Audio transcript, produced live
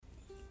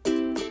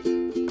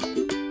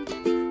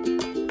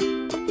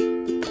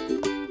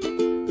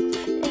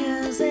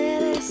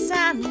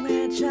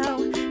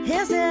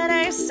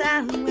a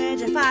sandwich.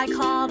 If I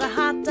called a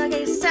hot dog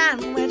a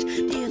sandwich,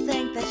 do you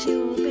think that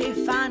you would be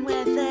fine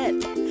with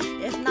it?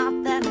 If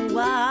not, then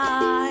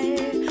why?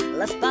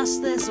 Let's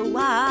bust this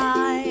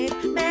wide.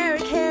 Mary,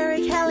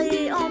 Carrie,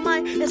 Kelly, oh my,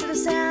 is it a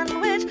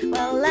sandwich?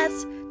 Well,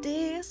 let's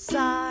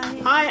decide.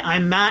 Hi,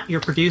 I'm Matt, your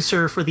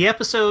producer for the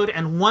episode,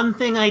 and one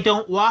thing I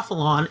don't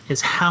waffle on is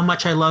how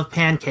much I love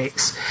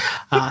pancakes.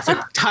 So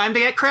time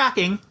to get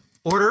cracking.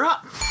 Order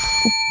up.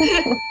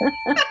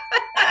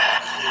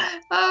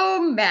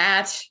 Oh,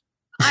 Matt.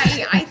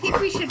 I think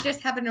we should just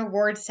have an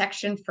award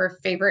section for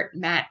favorite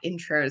Matt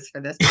intros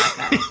for this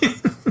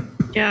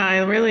podcast. Yeah, I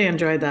really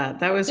enjoyed that.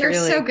 That was They're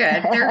really so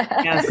good. They're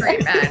Yes.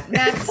 great, Matt.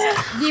 Matt's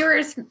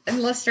viewers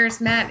and listeners,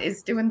 Matt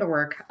is doing the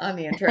work on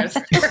the intros.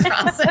 They're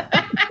awesome.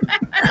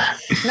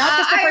 Not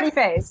just a pretty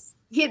face.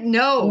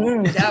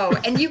 No.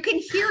 And you can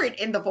hear it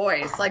in the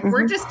voice. Like,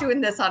 we're just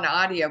doing this on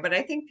audio, but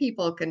I think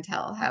people can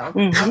tell how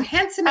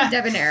handsome and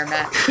debonair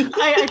Matt.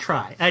 I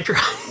try.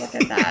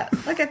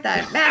 Look at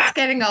that. Matt's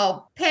getting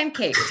all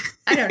pancaked.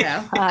 I don't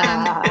know.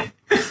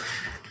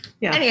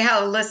 Yeah.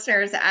 Anyhow,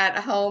 listeners at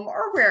home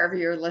or wherever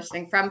you're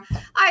listening from,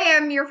 I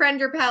am your friend,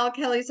 your pal,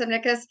 Kelly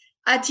Simnicus.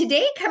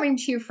 Today, coming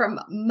to you from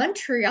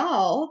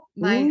Montreal,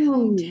 my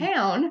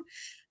hometown,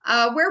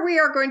 where we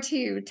are going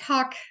to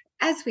talk,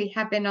 as we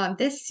have been on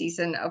this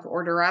season of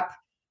Order Up,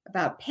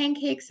 about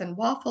pancakes and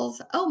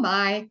waffles. Oh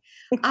my!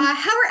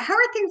 How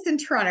are things in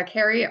Toronto,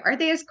 Carrie? Are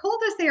they as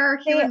cold as they are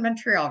here in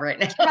Montreal right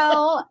now?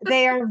 Well,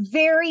 they are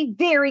very,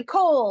 very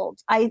cold.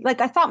 I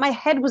thought my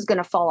head was going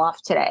to fall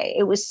off today.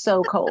 It was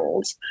so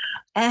cold,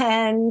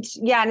 and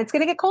it's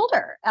going to get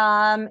colder.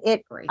 On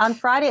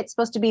Friday it's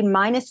supposed to be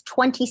minus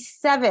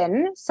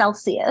 27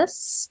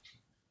 Celsius.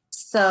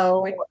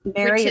 So,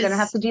 Mary, you're going to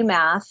have to do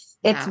math.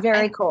 It's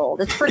very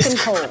cold. It's freaking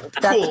cold.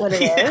 That's what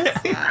it is.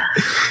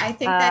 I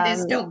think that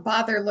is, don't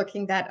bother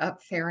looking that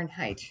up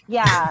Fahrenheit.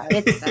 Yeah,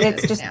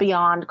 it's just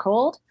beyond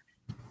cold.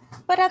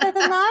 But other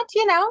than that,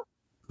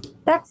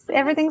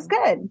 everything's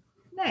good.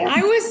 Nice.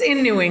 I was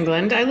in New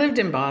England. I lived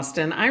in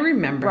Boston. I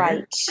remember.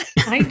 Right.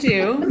 I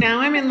do. Now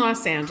I'm in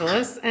Los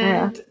Angeles,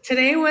 and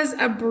today was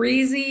a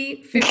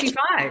breezy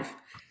 55.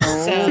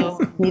 So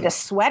need a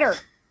sweater.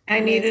 I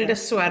needed a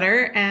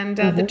sweater, and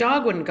the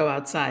dog wouldn't go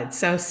outside.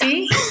 So,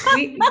 see,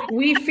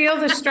 we feel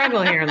the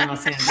struggle here in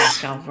Los Angeles,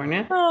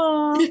 California.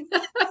 Oh,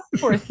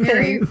 poor thing.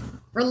 Very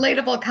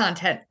relatable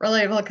content.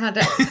 By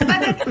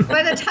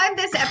the time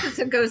this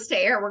episode goes to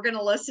air, we're going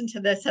to listen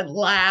to this and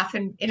laugh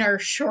in our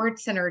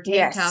shorts and our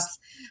tank tops,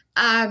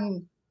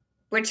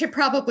 which it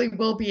probably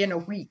will be in a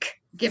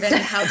week, given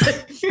how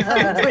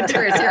the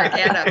winter is here in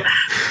Canada.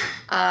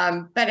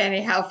 But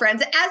anyhow,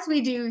 friends, as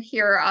we do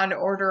here on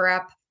Order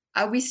Up,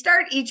 we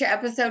start each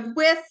episode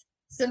with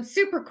some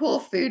super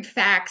cool food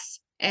facts.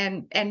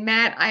 And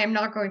Matt, I am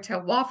not going to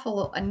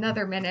waffle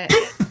another minute.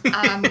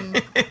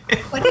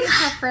 What do you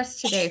have for us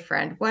today,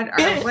 friend? What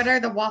are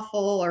the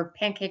waffle or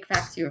pancake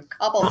facts you have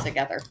cobbled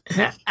together?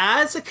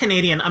 As a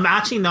Canadian, I'm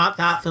actually not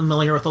that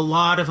familiar with a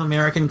lot of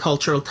American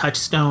cultural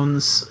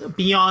touchstones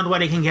beyond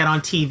what I can get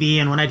on TV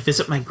and when I'd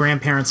visit my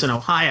grandparents in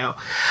Ohio.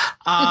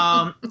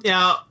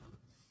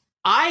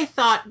 I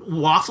thought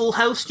Waffle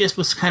House just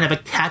was kind of a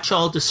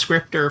catch-all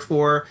descriptor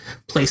for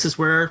places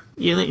where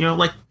you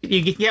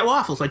can get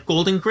waffles, like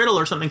Golden Griddle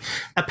or something.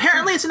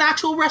 Apparently, it's an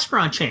actual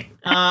restaurant chain.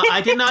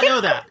 I did not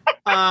know that.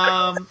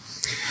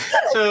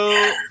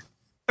 So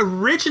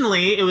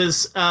originally, it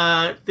was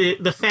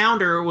the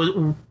founder was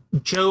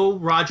Joe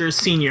Rogers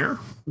Sr.,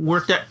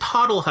 worked at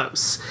Toddle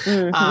House.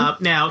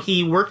 Now,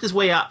 he worked his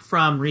way up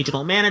from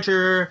regional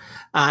manager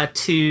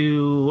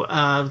to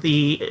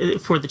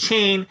for the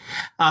chain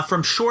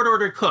from short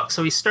order cook.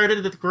 So he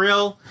started at the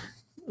grill,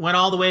 went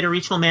all the way to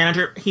regional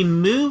manager. He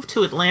moved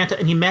to Atlanta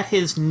and he met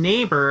his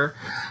neighbor,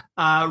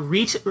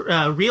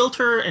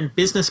 realtor and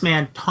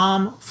businessman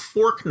Tom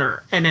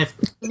Forkner. And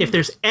if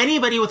there's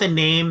anybody with a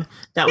name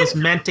that was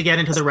meant to get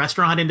into the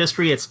restaurant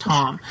industry, it's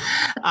Tom.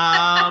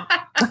 Now,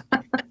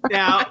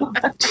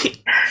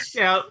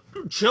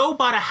 Joe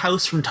bought a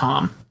house from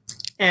Tom,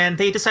 and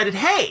they decided,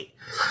 hey,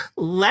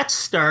 let's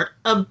start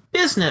a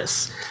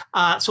business.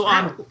 So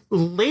on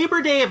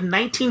Labor Day of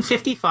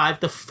 1955,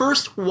 the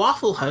first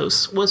Waffle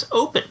House was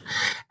open.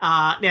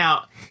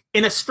 Now,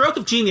 in a stroke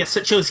of genius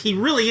that shows he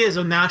really is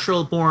a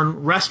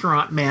natural-born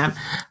restaurant man,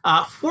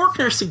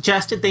 Forkner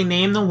suggested they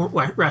name the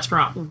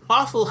restaurant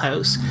Waffle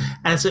House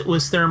as it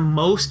was their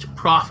most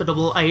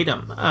profitable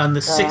item on the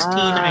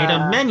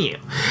 16-item menu.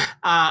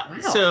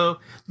 So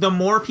the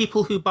more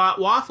people who bought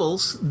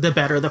waffles, the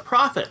better the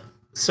profit.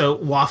 So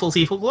waffles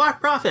equal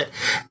profit.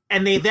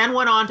 And they then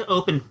went on to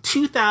open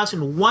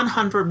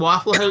 2,100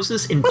 Waffle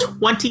Houses in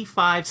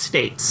 25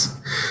 states.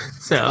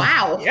 So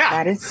wow. Yeah.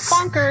 That is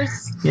bonkers.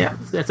 Yeah.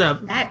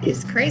 That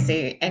is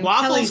crazy. And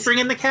waffles bring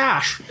in the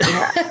cash.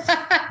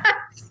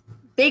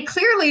 They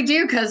clearly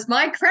do, because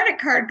my credit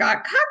card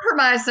got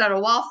compromised at a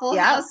Waffle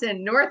House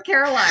in North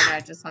Carolina.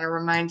 I just want to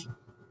remind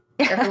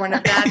everyone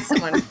of that.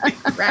 Someone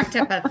racked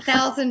up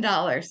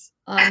 $1,000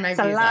 on my Visa. It's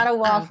a lot of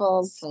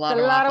waffles. It's a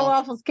lot of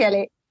waffles,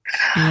 Kelly.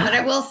 But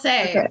I will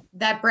say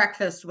that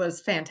breakfast was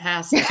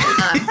fantastic.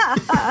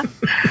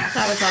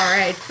 That was all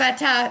right. But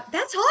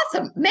that's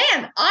awesome.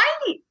 Man,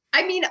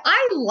 I mean,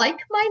 I like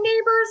my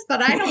neighbors,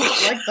 but I don't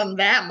like them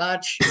that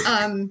much.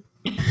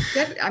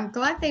 Good. I'm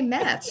glad they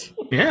met.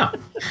 Yeah.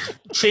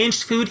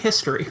 Changed food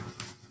history.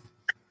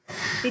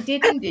 They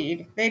did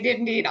indeed. They did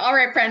indeed. All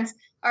right, friends.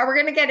 We're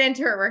going to get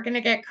into it. We're going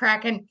to get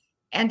cracking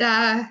and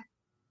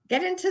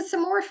get into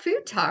some more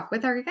food talk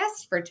with our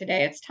guests for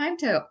today. It's time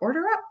to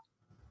order up.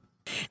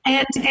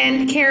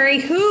 And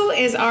Carrie, who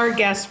is our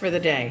guest for the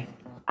day?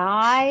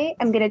 I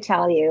am going to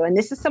tell you, and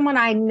this is someone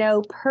I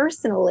know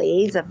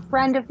personally. He's a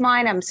friend of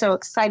mine. I'm so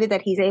excited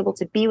that he's able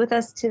to be with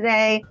us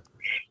today.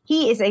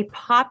 He is a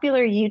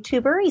popular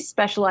YouTuber. He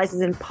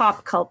specializes in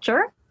pop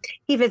culture.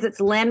 He visits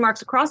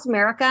landmarks across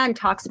America and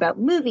talks about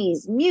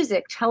movies,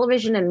 music,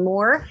 television, and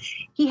more.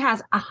 He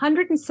has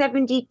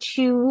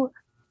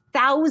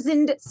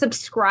 172,000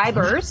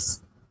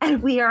 subscribers,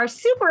 and we are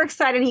super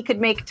excited he could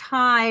make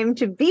time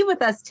to be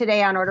with us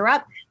today on Order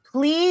Up.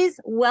 Please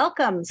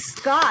welcome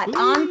Scott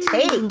on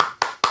tape.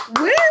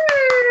 Woo!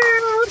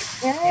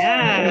 Yes.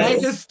 Can I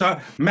just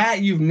start?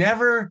 Matt, you've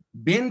never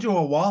been to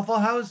a Waffle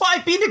House? Well,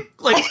 I've been to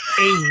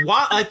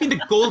I've been to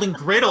Golden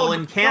Griddle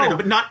in Canada,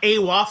 but not a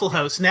Waffle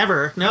House.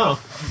 Never. No.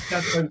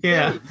 That's what I'm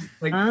Yeah. saying.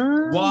 Like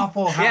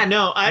Waffle House. Yeah,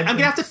 no. I'm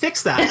gonna have to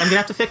fix that.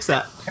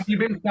 Have you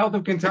been south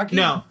of Kentucky?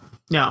 No.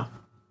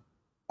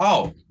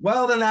 Oh,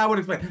 well, then that would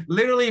explain.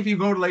 Literally, if you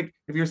go to if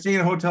you're staying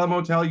in a hotel,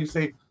 motel, you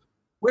say,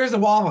 "Where's the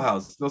Waffle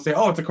House?" They'll say,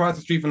 "Oh, it's across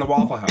the street from the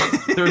Waffle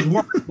House." There's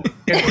one.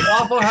 It's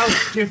Waffle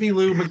House, Jiffy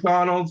Lube,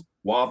 McDonald's,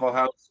 Waffle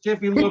House,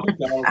 Jiffy Lube,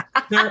 McDonald's.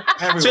 They're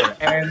everywhere.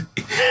 And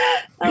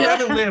you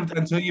haven't lived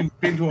until you've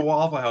been to a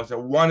Waffle House at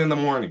 1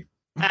 a.m.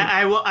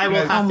 I will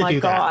have to do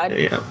God. that.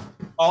 Yeah.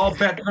 All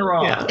bets are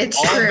off. Yeah. It's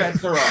All true.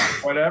 bets are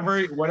off.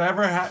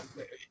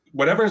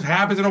 Whatever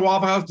happens in a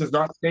Waffle House does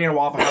not stay in a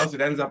Waffle House.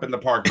 It ends up in the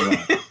parking lot.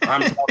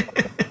 I'm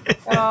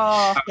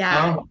Oh,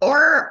 Yeah.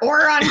 Or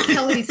on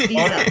Kelly's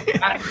Pizza.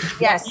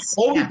 yes.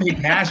 Only pay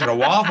cash at a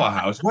Waffle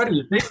House. What do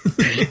you think?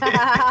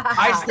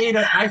 I stayed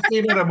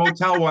at a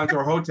motel once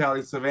or a hotel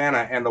in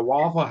Savannah, and the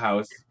Waffle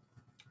House,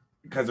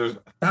 because there's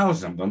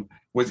 1,000 of them,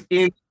 was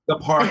in the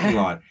parking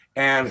lot,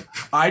 and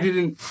I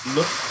didn't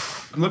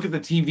look at the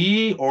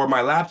TV or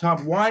my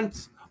laptop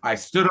once. I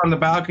stood on the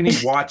balcony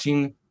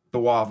watching the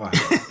Waffle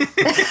House.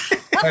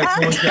 And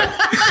so it's like,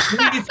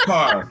 police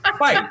car,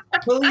 fight,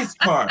 police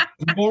car,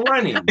 people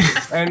running,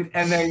 and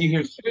then you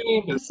hear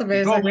screams. That's And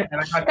you go amazing. in,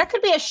 and That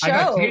could be a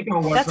show.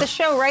 That's a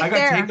show right I got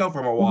there. takeout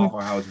from a Waffle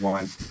House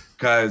once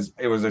because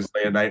it was this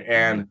late at night,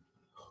 and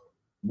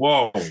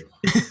whoa.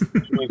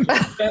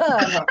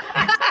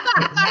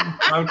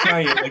 I'm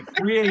telling you,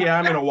 3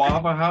 a.m. in a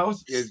Waffle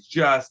House is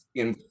just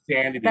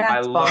insanity. That's I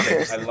love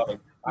bonkers. it. I love it.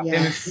 Yes.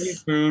 And it's great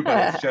food,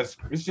 but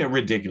it's just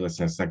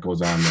ridiculousness that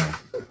goes on there.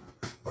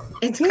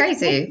 It's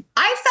crazy.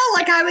 I felt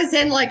like I was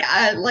in like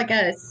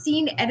a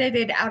scene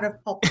edited out of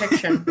Pulp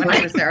Fiction when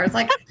I was there. I was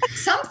like,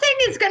 something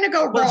is going to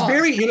go Well, it's wrong.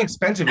 very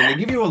inexpensive, and they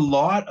give you a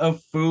lot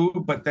of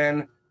food, but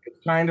then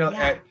it's kind of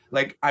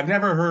I've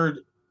never heard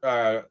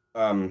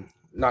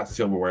not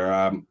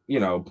silverware,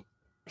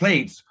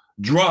 plates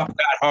drop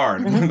that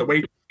hard the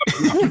way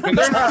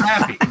they're not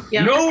happy.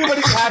 Yeah.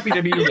 Nobody's happy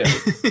to be there.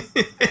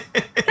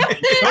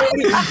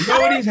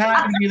 Nobody's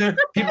happy to be there.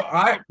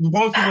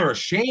 Most people are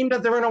ashamed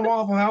that they're in a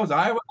Waffle House.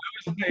 I was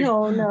like,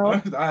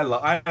 No.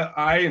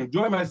 I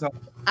enjoy myself.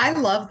 I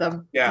love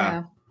them.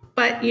 Yeah.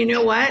 But you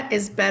know what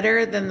is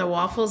better than the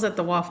waffles at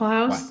the Waffle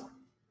House?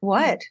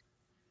 What?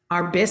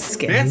 Our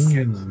biscuits.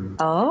 Biscuits.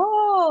 Oh.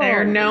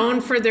 They're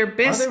known for their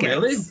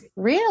biscuits. really?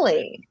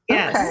 Really?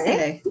 Yes.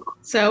 Okay.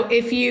 So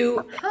if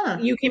you Huh.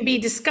 you can be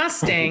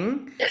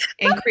disgusting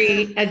and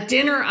create a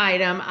dinner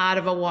item out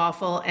of a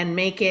waffle and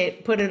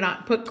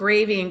put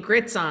gravy and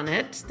grits on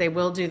it. They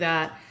will do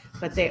that,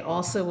 but they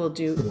also will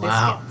do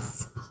Wow.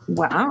 biscuits.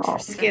 Wow.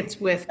 Biscuits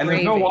with And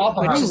gravy, there's no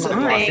Waffle which House is a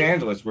in Los thing.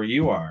 Angeles where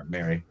you are,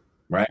 Mary,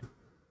 right?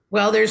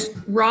 Well, there's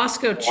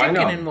Roscoe I chicken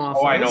know. and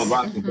waffles. Oh, I know.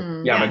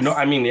 Yeah, but Yes. no,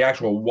 I mean the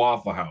actual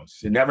Waffle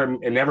House. It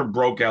never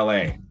broke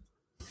LA.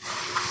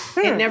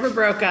 It never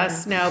broke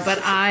us, no, but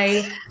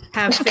I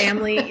have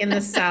family in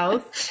the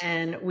South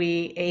and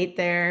we ate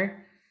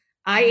there.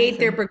 I ate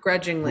there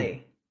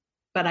begrudgingly,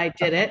 but I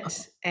did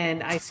it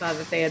and I saw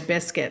that they had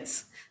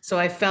biscuits. So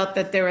I felt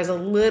that there was a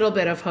little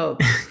bit of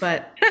hope,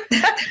 but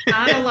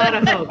not a lot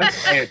of hope.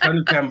 Hey, it's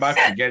under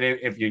 $10 to get in.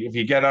 If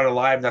you get out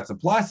alive, that's a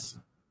plus.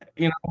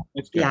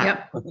 It's good. Yeah.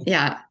 Yep.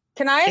 Yeah.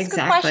 Can I ask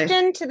Exactly. a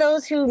question to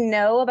those who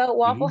know about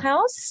Waffle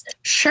House?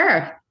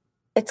 Sure.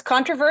 It's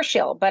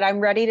controversial, but I'm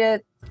ready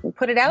to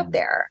put it out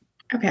there.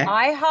 Okay.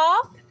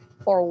 IHOP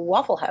or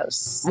Waffle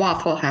House?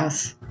 Waffle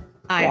House.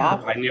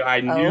 IHOP.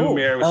 I knew Oh.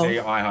 Mary would say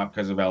IHOP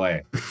because of LA.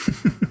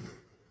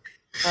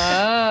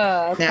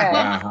 Oh, okay.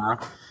 Yeah.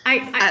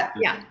 Uh-huh.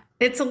 Yeah,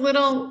 it's a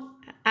little.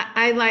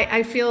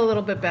 I feel a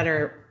little bit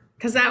better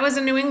Because that was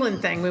a New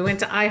England thing. We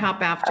went to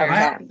IHOP after.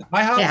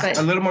 IHOP's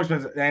a little more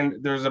expensive,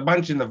 and there's a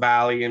bunch in the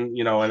Valley and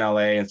in LA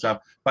and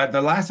stuff. But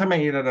the last time I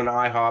ate at an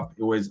IHOP,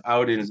 it was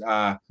out in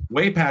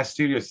way past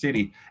Studio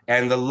City,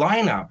 and the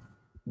lineup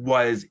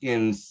was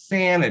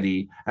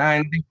insanity.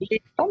 And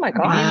oh my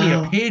god, gave me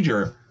a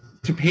pager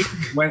to pay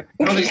when at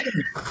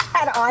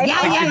IHOP.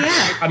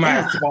 Yeah. Am I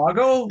a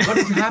Spago? What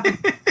is happening?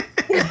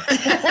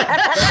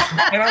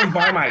 And I was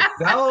by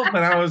myself, and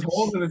I was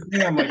holding this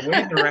thing. I'm like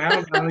waiting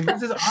around. I'm like,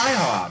 this is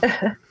IHOP.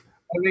 I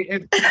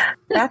mean,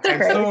 That's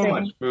crazy. So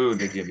much food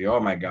they give you.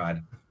 Oh my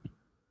god.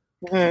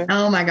 Mm-hmm.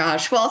 Oh my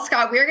gosh. Well,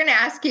 Scott, we're going to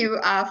ask you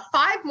 5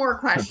 more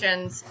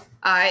questions.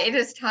 It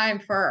is time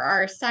for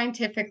our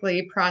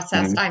scientifically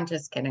processed. I'm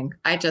just kidding.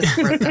 I just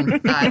wrote them.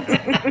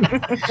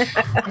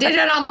 Did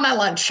it on my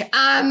lunch.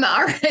 All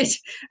right.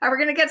 We're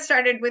going to get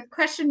started with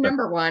question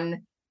number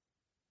 1.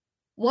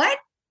 What,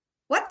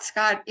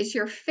 Scott, is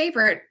your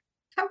favorite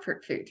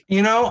comfort food?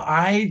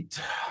 I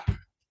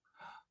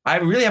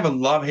really have a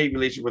love-hate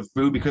relationship with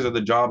food because of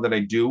the job that I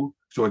do.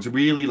 So it's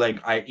really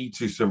like I eat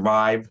to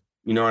survive.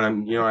 You know what I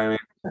mean?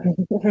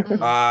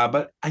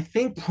 But I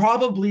think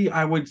probably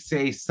I would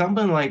say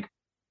something like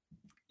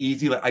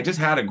easy. Like I just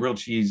had a grilled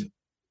cheese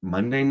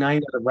Monday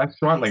night at a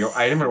restaurant. Like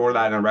I didn't order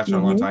that in a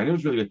restaurant in a long time. It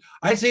was really good.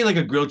 I'd say like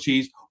a grilled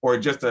cheese or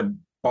just a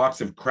box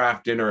of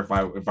Kraft dinner if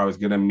I was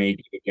gonna make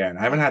it again.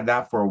 I haven't had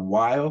that for a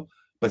while,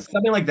 but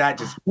something like that,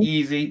 just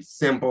easy,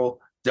 simple,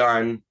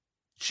 done,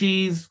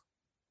 cheese,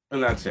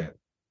 and that's it.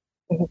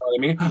 You know what I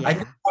mean? Yeah. I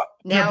think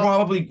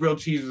probably grilled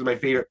cheese was my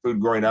favorite food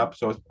growing up,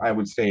 so I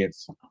would say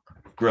it's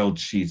grilled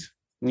cheese.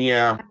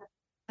 Yeah.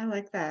 I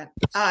like that.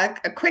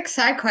 A quick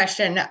side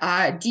question.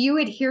 Do you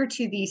adhere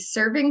to the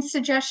serving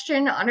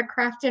suggestion on a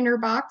Kraft dinner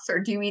box, or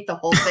do you eat the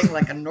whole thing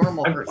like a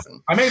normal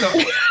person? I mean,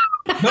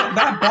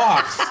 that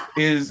box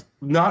is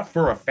not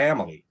for a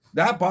family.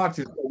 That box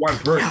is for one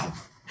person.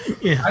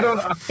 Yeah. I don't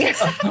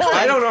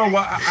know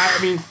what, I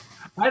mean,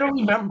 I don't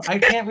remember. I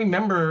can't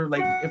remember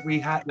like if we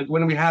had like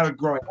when we had it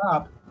growing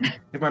up.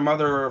 If my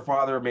mother or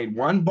father made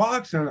one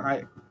box, and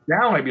I'd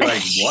be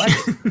like, what?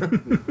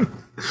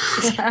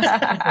 The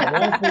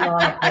whole thing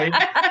on a plate.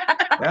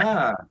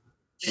 Yeah.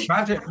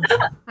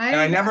 And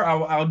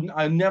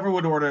I never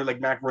would order like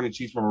macaroni and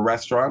cheese from a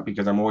restaurant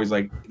because I'm always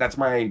like, that's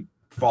my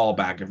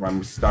fallback if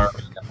I'm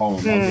starving at home.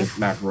 I'll get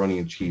macaroni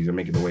and cheese and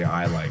make it the way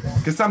I like.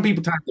 Because some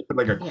people try to put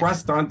like a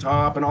crust on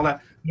top and all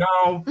that.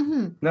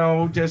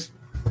 No, just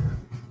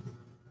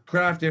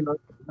Kraft dinner,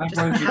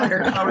 macaroni and cheese,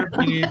 powdered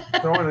cheese,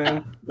 throw it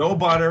in, no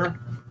butter.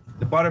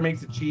 The butter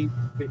makes the cheese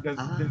because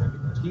the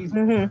cheese.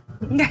 Butter.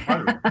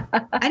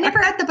 I never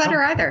had the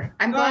butter either.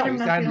 I'm glad I'm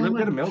not the only a little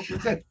one. bit of milk.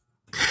 That's it.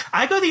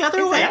 I go the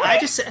other way. I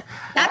just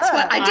that's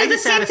what I do. The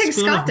same thing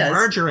Scott does.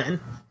 Margarine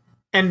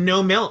and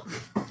no milk.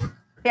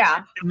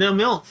 Yeah. No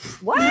milk.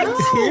 What? No.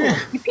 Yeah.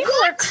 You people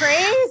are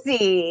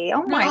crazy.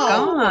 Oh my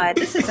god.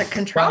 This is a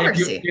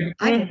controversy.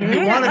 If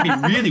you want to be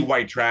really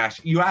white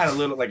trash, you add a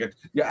little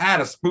you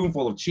add a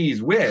spoonful of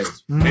cheese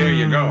whiz. There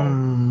you go.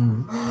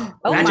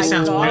 Oh that just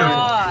sounds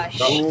gosh.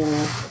 wonderful.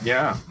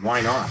 Yeah,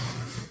 why not?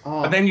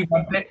 But then you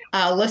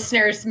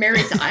listeners,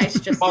 Mary's eyes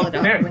just lit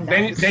up.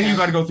 Then you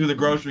got to go through the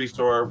grocery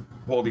store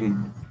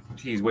holding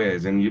cheese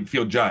whiz, and you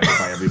feel judged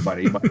by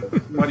everybody. But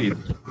what do you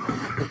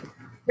do?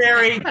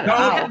 Mary,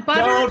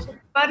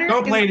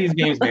 don't play these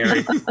games,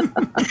 Mary.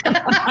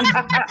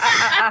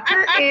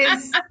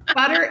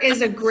 Butter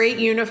is a great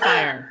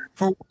unifier.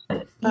 I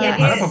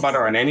don't put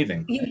butter on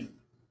anything.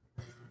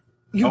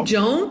 You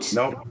don't?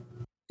 No.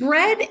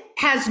 Bread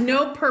has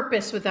no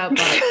purpose without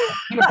butter.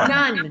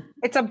 None.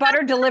 It's a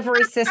butter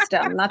delivery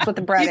system. That's what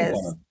the bread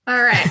is.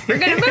 All right, we're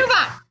gonna move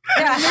on.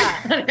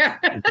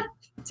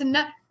 It's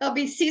enough. That'll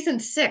be season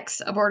 6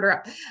 of Order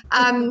Up.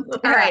 All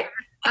right.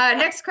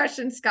 Next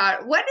question,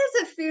 Scott. What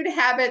is a food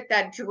habit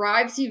that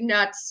drives you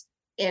nuts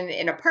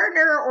in a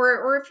partner,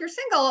 or if you're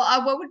single?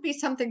 What would be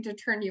something to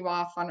turn you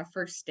off on a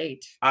first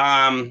date?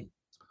 I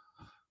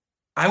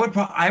would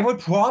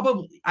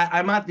probably.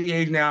 I'm at the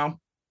age now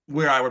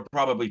where I would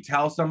probably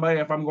tell somebody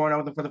if I'm going out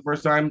with them for the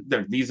first time,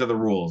 these are the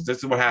rules. This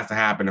is what has to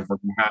happen if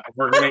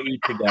we're going to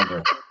eat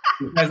together.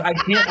 Because I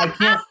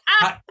can't.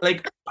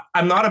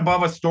 I'm not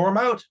above a storm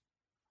out.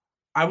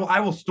 I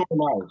will storm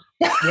out.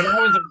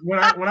 When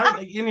I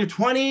was in your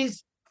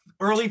 20s,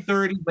 early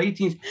 30s, late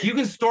teens, you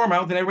can storm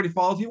out, then everybody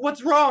follows you.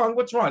 What's wrong?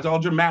 It's all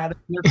dramatic.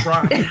 You're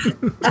crying.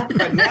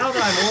 But now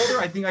that I'm older,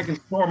 I think I can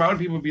storm out, and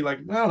people would be like,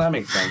 "Well, that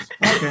makes sense."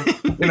 Okay,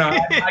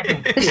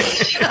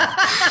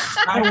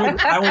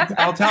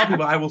 I'll tell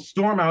people I will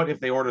storm out if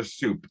they order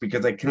soup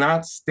because I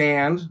can't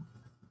stand.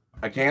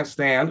 I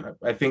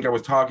think I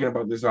was talking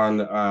about this on.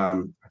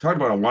 I talked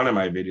about it on one of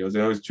my videos, and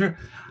it was true.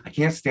 I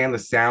can't stand the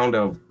sound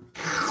of.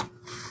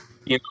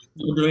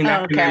 Doing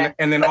that,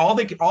 and then all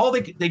they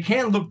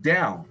can't look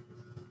down.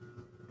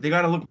 They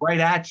got to look right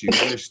at you,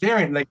 and they're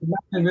staring like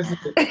imagine this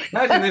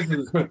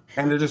is,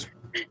 and they're just.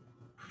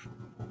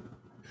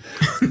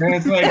 And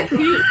it's like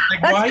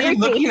why are you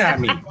looking at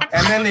me?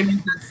 And then they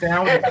make that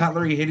sound of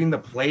cutlery hitting the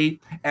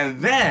plate. And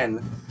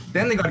then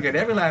they got to get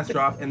every last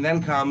drop. And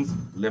then comes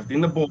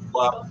lifting the bowl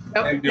up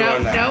and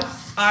doing that.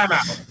 I'm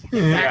out.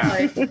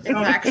 Exactly.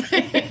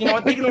 Exactly. You know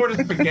what? They can order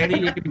spaghetti.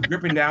 You can be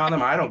dripping down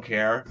them. I don't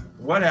care.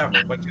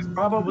 Whatever. But just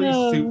probably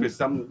soup is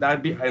something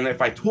that'd be. And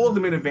if I told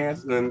them in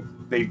advance and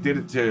then they did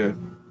it to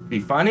be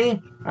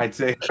funny, I'd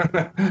say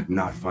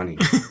not funny.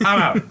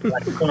 I'm out.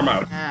 I'm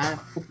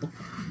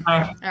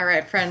out. All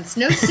right, friends.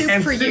 No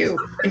soup for you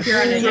if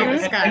you're on a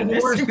date, Scott. And No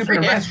soup in for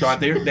a you.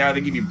 restaurant,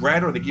 they give you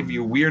bread or they give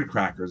you weird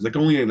crackers, like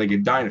only like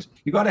in diners.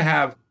 You got to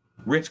have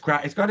Ritz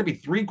crack. It's got to be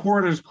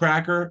 3/4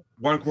 cracker,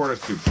 1/4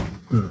 soup.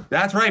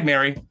 That's right,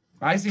 Mary.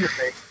 I see your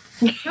face.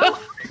 No,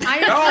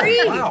 I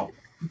agree. Oh, wow.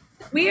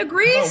 We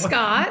agree,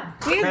 Scott.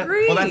 We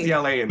agree. Well, that's the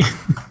LA and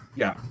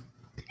yeah.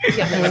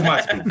 It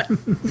must be.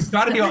 It's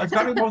got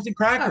to be mostly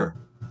cracker.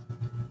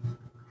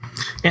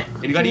 Yeah.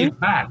 And you got to eat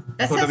fat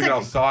That so it sounds doesn't get like-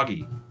 all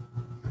soggy.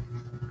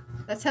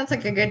 That sounds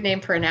like a good name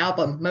for an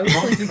album.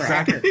 Mostly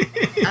cracker.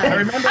 I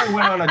remember I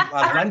went on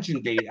a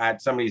luncheon date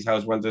at somebody's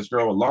house with this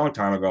girl a long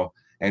time ago,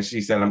 and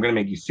she said, "I'm going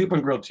to make you soup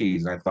and grilled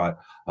cheese." And I thought,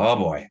 "Oh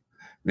boy,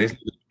 this is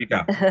speak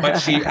up." But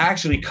she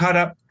actually cut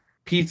up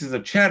pieces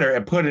of cheddar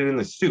and put it in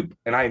the soup,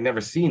 and I had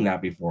never seen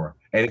that before.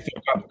 And it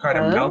got kind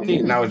of melty,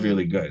 and that was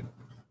really good.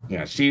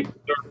 Yeah,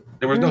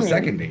 there was no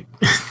second date.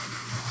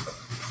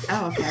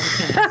 Oh, okay.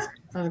 I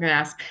was going to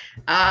ask.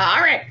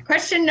 All right.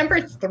 Question number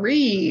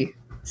 3.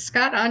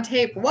 Scott on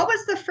tape. What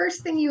was the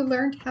first thing you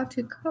learned how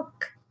to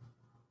cook?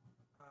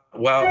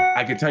 Well,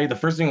 I can tell you the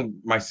first thing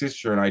my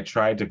sister and I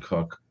tried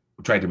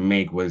to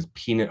make was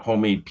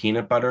homemade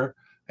peanut butter.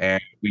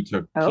 And we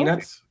took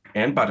peanuts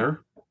and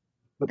butter,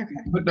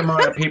 put them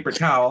on a paper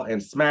towel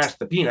and smashed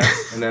the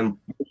peanuts and then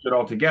pushed it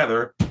all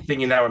together,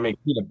 thinking that would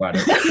make peanut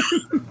butter.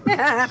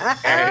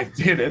 And it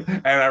didn't.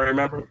 And I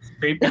remember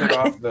scraping it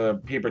off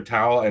the paper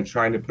towel and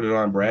trying to put it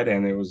on bread,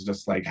 and it was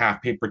just like half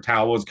paper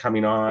towel was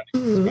coming on.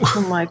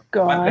 Oh my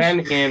gosh. But then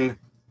in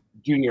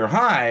junior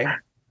high,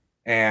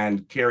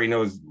 and Carrie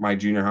knows my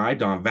junior high,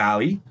 Don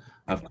Valley,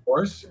 of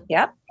course.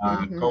 Yep.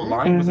 Go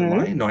Lion. Was it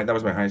Lion? No, that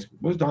was my high school.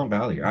 What was Don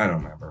Valley? I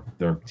don't remember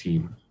their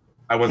team.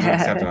 I wasn't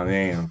accepted on the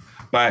AM.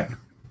 But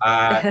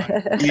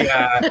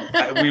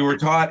we were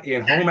taught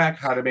in home ec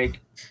how to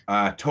make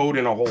toad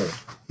in a hole.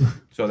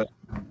 So that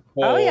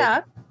whole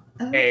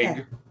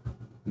egg,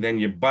 then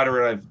you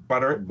butter it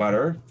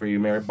for you,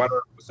 Mary. Butter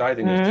on the side,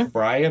 then you just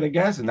fry it, I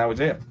guess, and that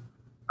was it.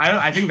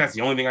 I think that's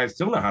the only thing I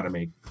still know how to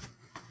make.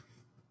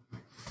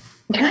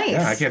 Nice.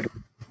 Yeah, I can't.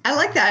 I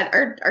like that.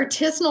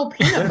 Artisanal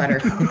peanut butter.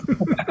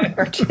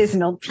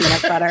 Artisanal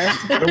peanut butter.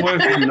 It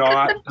was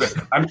not.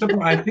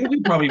 I think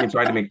we probably even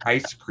tried to make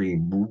ice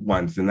cream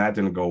once, and that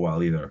didn't go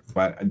well either.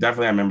 But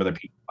definitely, I remember the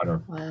peanut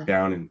butter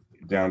down in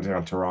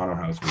downtown Toronto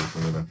house we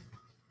were living.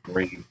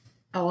 Great.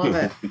 I love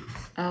it.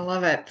 I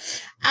love it.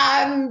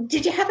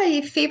 Did you have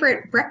a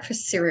favorite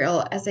breakfast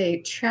cereal as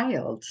a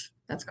child?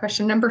 That's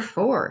question number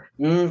 4.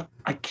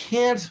 I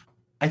can't.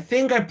 I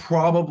think I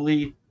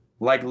probably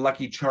like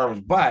Lucky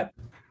Charms, but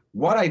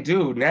what I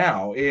do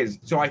now is,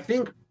 so I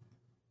think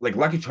like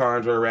Lucky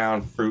Charms are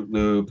around, Fruit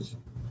Loops,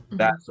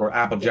 that sort,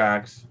 Apple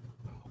Jacks.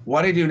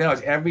 What I do now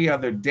is every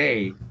other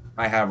day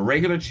I have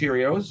regular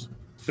Cheerios.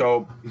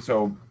 So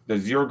the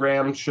 0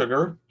 gram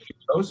sugar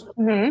Cheerios,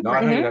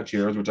 not Honey Nut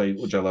Cheerios,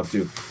 which I love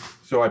too.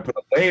 So I put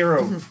a layer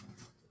of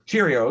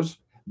Cheerios.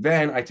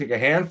 Then I take a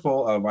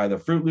handful of either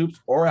Fruit Loops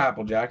or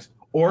Apple Jacks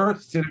or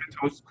Cinnamon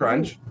Toast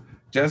Crunch,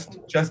 just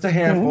a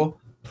handful.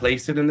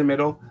 Place it in the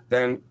middle.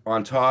 Then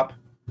on top,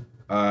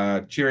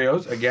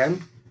 Cheerios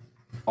again,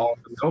 all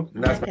the milk,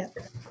 and that's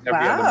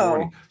every other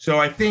morning. So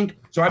I think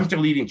I'm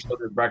still eating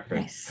children's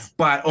breakfast,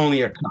 but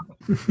only a cup.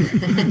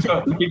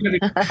 So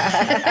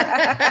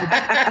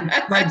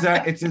besides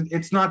that,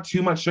 it's not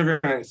too much sugar,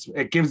 and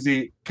it gives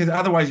because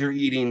otherwise you're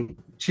eating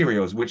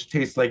Cheerios, which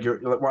tastes like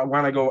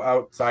when I go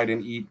outside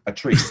and eat a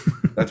treat.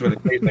 That's what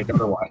it tastes like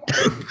otherwise.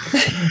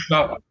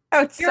 So,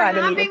 you're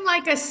having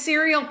like a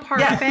cereal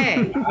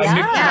parfait.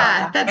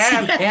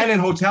 And in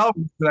hotel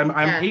rooms,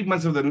 I'm 8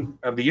 months of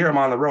the year I'm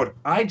on the road.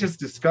 I just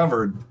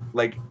discovered,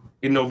 like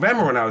in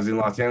November when I was in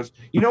Los Angeles,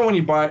 you know when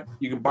you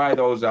can buy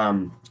those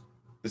the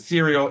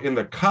cereal in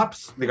the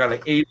cups. They got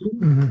like 8.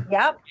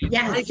 Yep.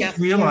 Yeah. I just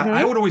realized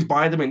I would always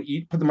buy them and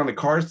put them on the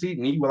car seat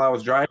and eat while I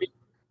was driving.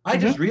 I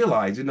just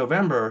realized in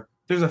November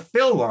there's a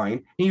fill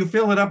line and you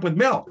fill it up with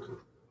milk.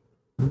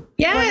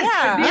 Yes.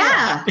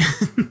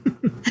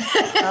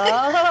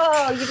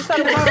 Oh, you just thought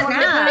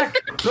about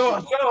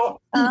So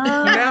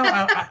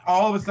now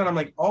all of a sudden I'm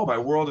like, oh, my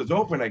world is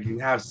open. I can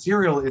have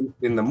cereal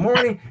in the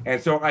morning.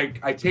 And so I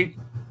take,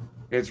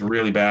 it's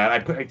really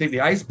bad. I take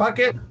the ice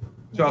bucket.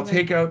 So I'll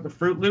take out the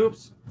Fruit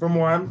Loops from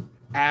one,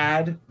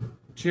 add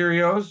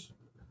Cheerios,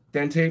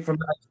 then take from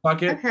the ice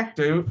bucket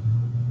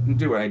and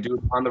do it. I do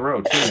it on the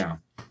road too now.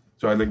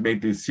 So I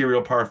make the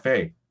cereal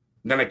parfait.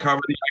 And then I cover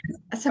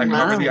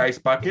the ice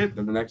bucket,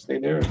 and the next day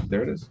there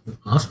it is.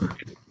 Awesome.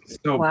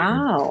 So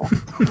wow.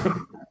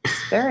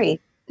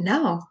 Very.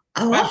 No.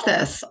 I love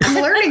this.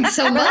 I'm learning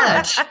so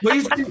much.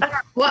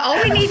 Well,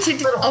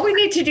 all we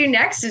need to do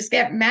next is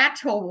get Matt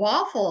to a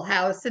Waffle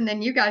House, and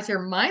then you guys, your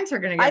minds are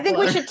going to get. I think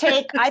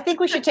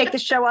we should take the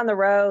show on the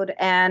road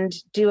and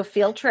do a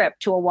field trip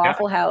to a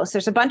Waffle House.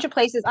 There's a bunch of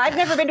places. I've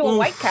never been to a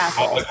White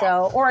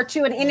Castle, or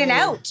to an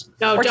In-N-Out.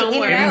 No, don't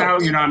worry.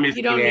 In-N-Out, you're not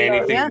missing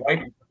anything. Yeah.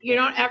 You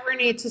don't ever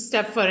need to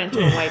step foot into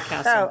a White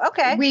Castle. Oh,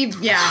 okay. We've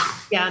we've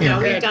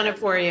done it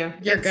for you.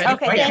 You're good.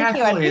 Okay, White thank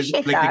you. I Castle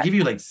appreciate they that. give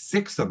you like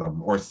 6 of them,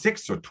 or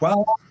 6 or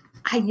 12.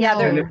 I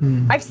know.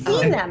 I've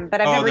seen them, but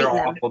I've never they're eaten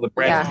them. awful. The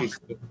bread tastes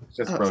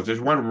just gross. There's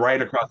one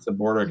right across the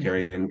border,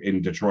 Carrie,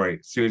 in Detroit.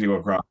 As soon as you go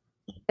across.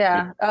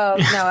 Yeah. Oh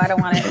no, I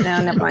don't want it.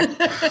 No, never mind.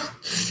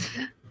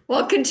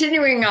 Well,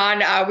 continuing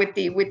on with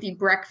the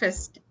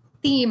breakfast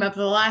theme of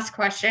the last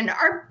question,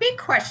 our big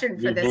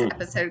question for this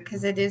episode,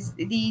 because it is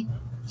the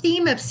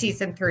theme of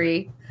season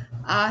 3.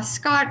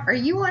 Scott, are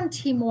you on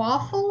Team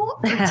Waffle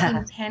or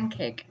Team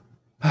Pancake?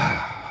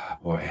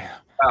 Boy.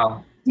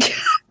 Well.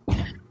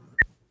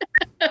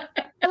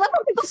 I love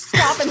when people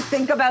stop and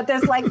think about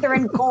this like they're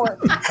in court,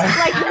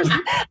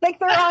 like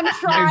they're on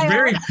trial. It's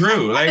very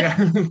true.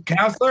 Like,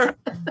 counselor.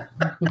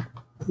 I'm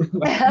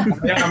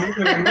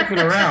looking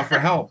around for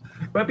help,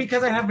 but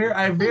because I have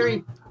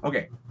very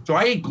okay. So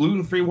I eat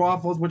gluten-free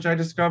waffles, which I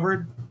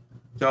discovered.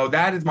 So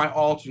that is my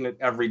alternate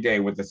every day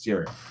with the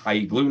cereal. I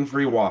eat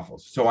gluten-free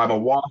waffles. So I'm a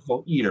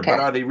waffle eater. Okay. But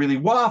are they really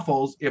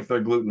waffles if they're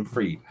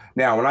gluten-free?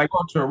 Now, when I go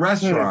to a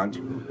restaurant,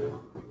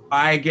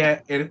 I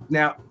get it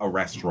now. A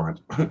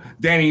restaurant,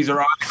 Denny's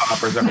or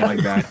IHOP or something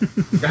like that.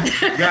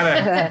 You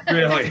gotta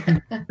really.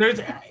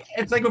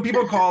 It's like when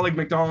people call like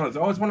McDonald's.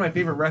 Oh, it's one of my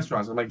favorite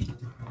restaurants. I'm like,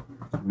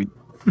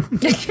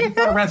 it's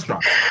not a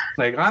restaurant.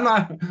 Like I'm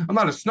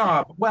not a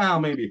snob. Well,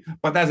 maybe,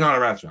 but that's not a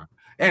restaurant.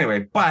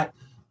 Anyway, but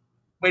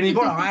when you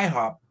go to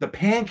IHOP, the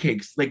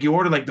pancakes, like you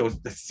order like the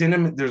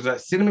cinnamon. There's a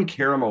cinnamon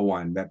caramel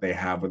one that they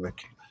have with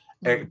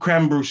a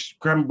creme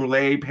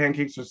brulee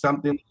pancakes or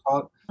something.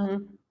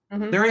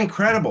 They're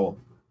incredible.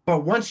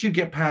 But once you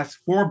get past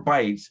 4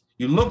 bites,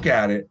 you look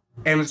at it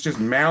and it's just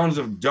mounds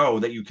of dough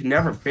that you can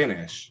never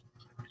finish.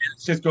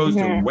 It just goes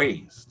to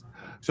waste.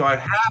 So I'd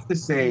have to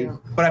say,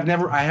 but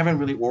I haven't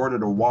really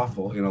ordered a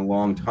waffle in a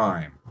long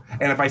time.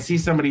 And if I see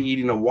somebody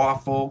eating a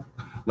waffle,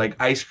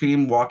 like ice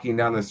cream walking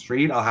down the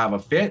street, I'll have a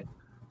fit.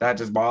 That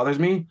just bothers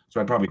me.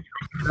 So I probably.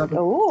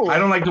 Ooh. I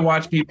don't like to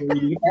watch people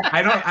eat.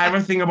 I have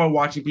a thing about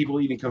watching people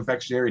eating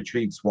confectionery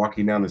treats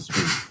walking down the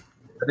street.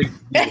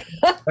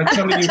 That's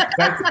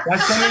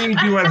something you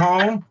do at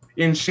home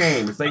in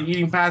shame. It's like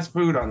eating fast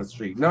food on the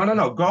street.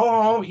 No. Go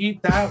home,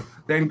 eat that,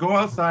 then go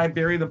outside,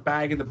 bury the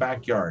bag in the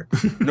backyard.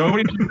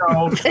 Nobody should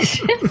know.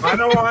 I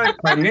don't want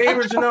my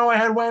neighbors to know I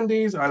had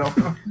Wendy's. I don't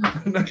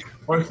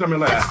or something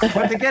like that.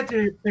 But to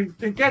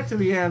get to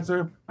the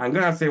answer, I'm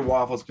gonna say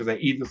waffles because I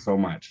eat them so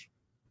much.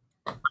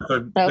 They're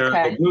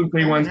the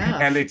gluten-free ones,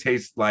 and they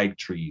taste like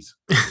trees.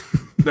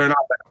 They're not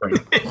that great.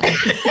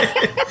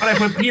 But I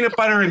put peanut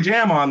butter and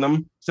jam on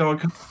them, so it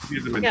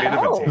gives them a bit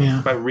of a taste.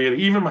 Yeah. But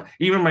really, even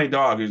my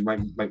dog, who's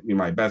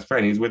my best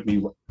friend, he's with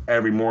me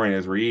every morning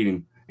as we're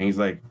eating, and he's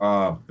like,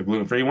 the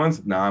gluten-free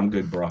ones? Nah, I'm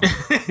good, bro.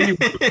 he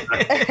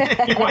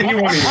won't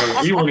even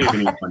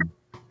eat one.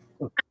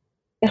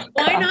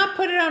 Why not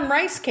put it on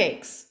rice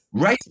cakes?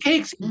 Rice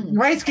cakes,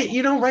 rice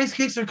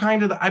cakes are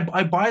kind of,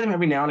 I buy them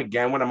every now and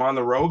again when I'm on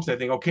the road, because I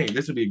think, okay,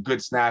 this would be a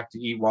good snack to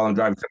eat while I'm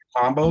driving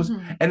combos.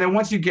 And then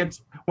once you get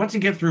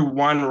through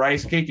one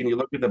rice cake and you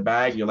look at the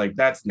bag, you're like,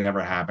 that's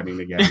never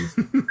happening again.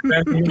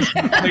 They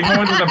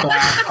go into the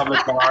back of the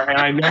car and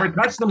I never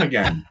touch them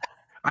again.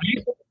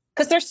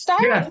 Because they're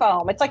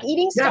styrofoam. It's like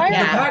eating styrofoam.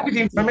 Yeah, the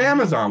packaging from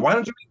Amazon. Why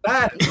don't you eat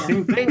that?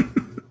 Same thing.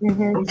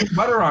 Put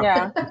butter on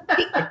it.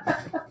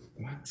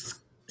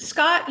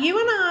 Scott, you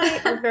and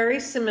I are very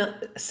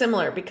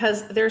similar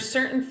because there's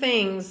certain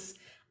things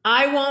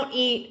I won't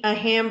eat a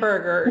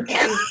hamburger or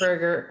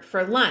cheeseburger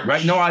for lunch.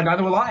 Right? No,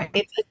 neither will I.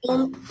 It's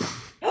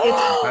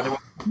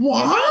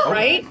what?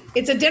 Right?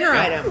 It's a dinner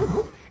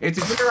item. It's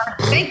a dinner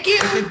item. Thank you.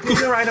 It's a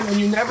dinner item, and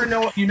you never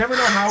know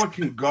how it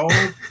can go.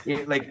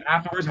 Like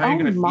afterwards, how you're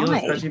going to feel,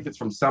 especially if it's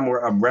from somewhere,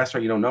 a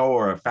restaurant you don't know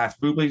or a fast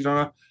food place you don't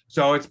know.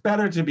 So it's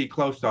better to be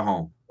close to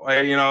home.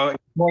 You know,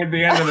 toward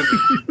the end of the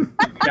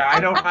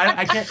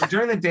I can't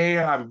during the day.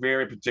 I'm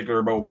very particular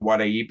about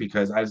what I eat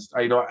because I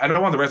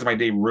don't want the rest of my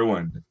day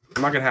ruined.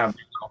 I'm not gonna have.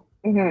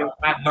 Give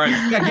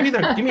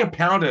me a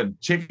pound of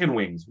chicken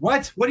wings.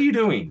 What are you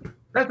doing?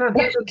 That's a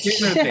dinner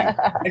thing.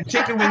 And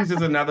chicken wings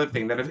is another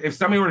thing that if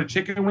somebody ordered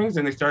chicken wings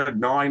and they started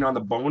gnawing on the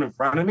bone in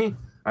front of me,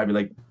 I'd be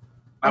like,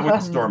 I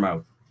would storm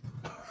out.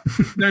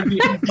 There'd be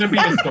a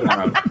storm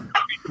out.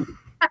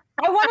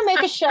 I want to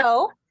make a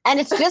show. And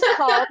it's just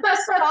called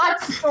Scott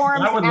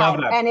Storms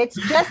Out. And it's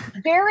just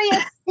various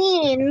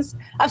scenes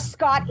of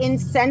Scott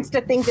incensed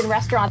at things in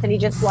restaurants, and he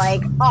just like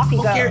off he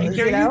goes. Gary,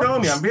 you know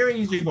me. I'm very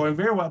easygoing,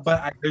 very well.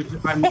 But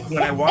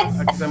when I walk,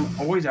 because I'm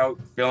always out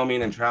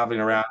filming and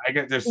traveling around.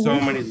 There's so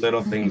many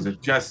little things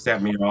that just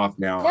set me off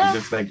now. I'm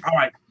just like, all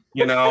right,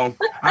 you know,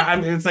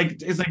 it's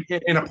like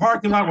in a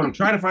parking lot when I'm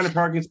trying to find a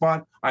parking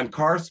spot. I'm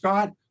car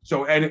Scott.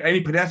 So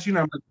any pedestrian,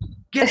 I'm like,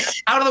 Get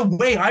out of the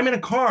way. I'm in a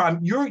car.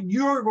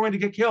 You're going to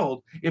get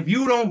killed if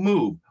you don't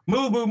move.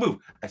 Move.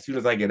 As soon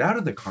as I get out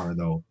of the car,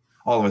 though,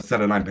 all of a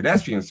sudden I'm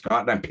pedestrian,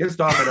 Scott, and I'm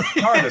pissed off at a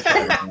car this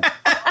time.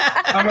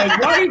 I'm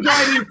like, why are you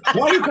driving?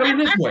 Why are you coming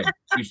this way?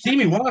 You see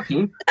me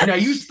walking, and now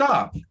you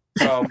stop.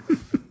 So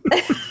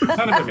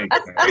none of it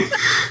makes sense.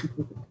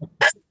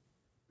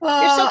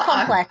 You're so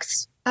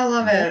complex. I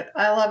love it.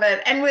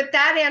 And with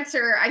that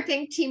answer, I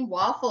think Team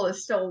Waffle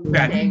is still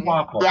winning.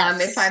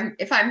 Yes.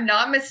 If I'm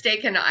not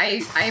mistaken,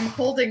 I am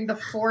holding the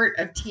fort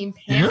of Team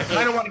Pancake.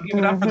 I don't want to give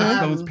it up for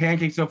those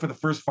pancakes. So for the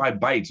first 5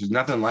 bites, there's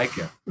nothing like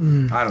it.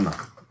 I don't know.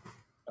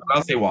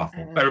 I'll say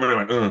Waffle. Everybody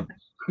went.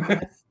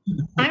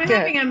 I'm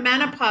having a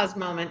menopause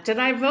moment. Did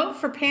I vote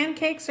for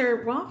pancakes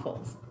or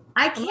waffles?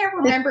 I can't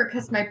remember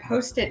because my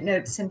Post-it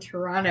notes in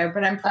Toronto,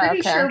 but I'm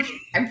pretty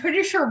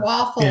sure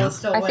Waffle is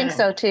still winning. I think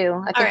so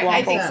too. I think Waffle.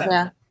 I think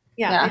so.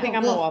 Yeah, I think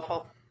I'm a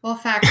Waffle. We'll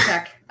fact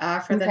check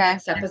for the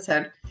next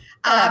episode.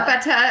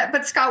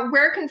 But Scott,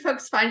 where can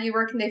folks find you?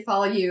 Where can they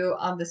follow you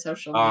on the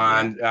social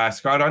media? On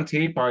Scott on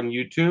Tape on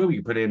YouTube.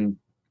 You put in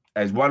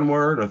as one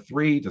word or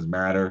 3, doesn't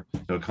matter.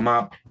 It'll come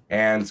up.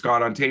 And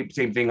Scott on Tape,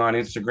 same thing on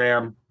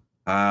Instagram.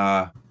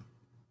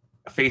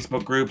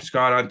 Facebook group,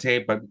 Scott on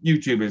Tape, but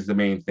YouTube is the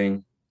main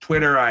thing.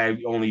 Twitter, I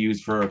only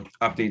use for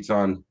updates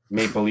on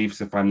Maple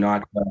Leafs if I'm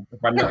on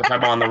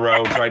the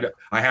road. So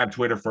I have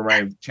Twitter for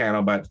my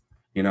channel, but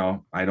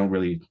I don't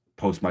really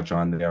post much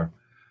on there.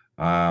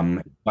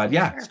 But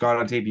yeah, Scott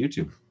on Tape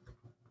YouTube.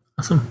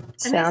 Awesome.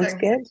 Sounds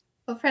good.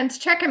 Well, friends,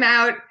 check him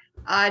out.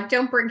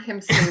 Don't bring him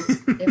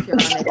soup if you're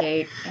on a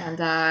date. And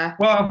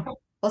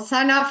we'll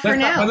sign off for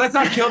now. But let's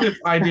not kill the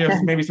idea of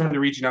maybe somebody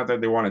reaching out that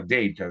they want a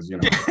date because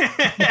let's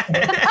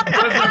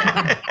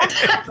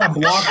not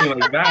block me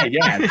like that.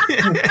 Yeah,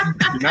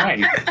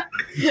 nice.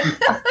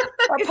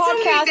 Our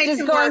podcast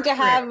is going to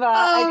have.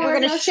 We're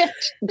going to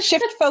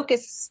shift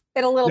focus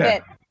in a little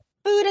bit.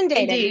 Food and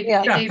dating.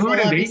 Indeed.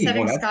 We'll be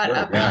setting Scott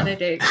up on a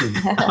date. There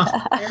we go.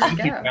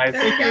 Guys.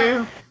 There we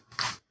go.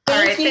 All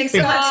right. Thanks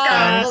so much,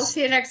 Scott. We'll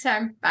see you next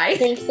time. Bye.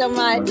 Thanks so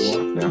much.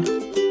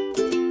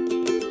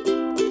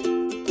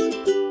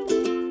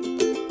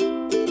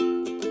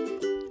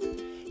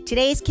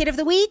 Today's kid of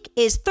the week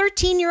is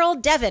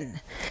 13-year-old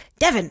Devin.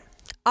 Devin,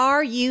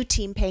 are you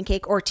Team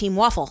Pancake or Team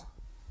Waffle?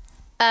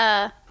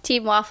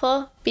 Team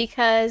Waffle,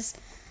 because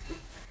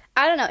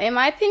I don't know, in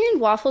my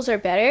opinion, waffles are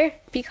better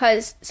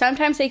because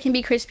sometimes they can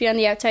be crispy on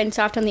the outside and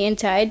soft on the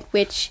inside,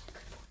 which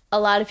a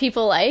lot of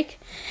people like.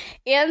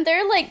 And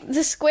they're like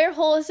the square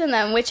holes in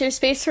them, which are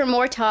space for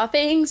more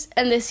toppings,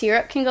 and the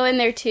syrup can go in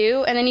there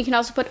too. And then you can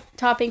also put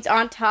toppings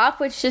on top,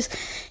 which just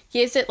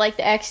gives it like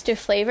the extra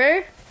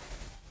flavor.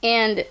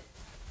 And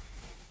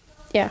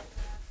yeah.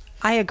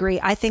 I agree.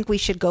 I think we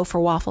should go for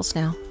waffles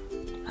now.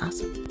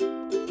 Awesome.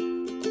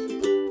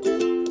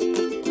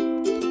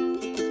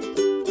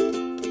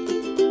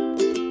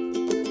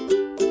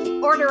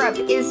 Order Up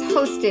is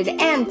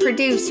hosted and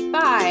produced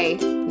by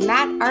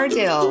Matt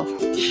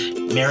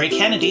Ardill, Mary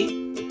Kennedy,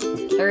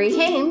 Larry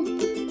Hain,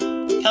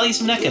 Kelly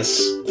Zemeckis.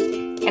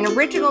 And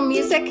original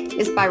music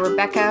is by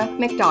Rebecca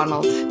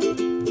McDonald.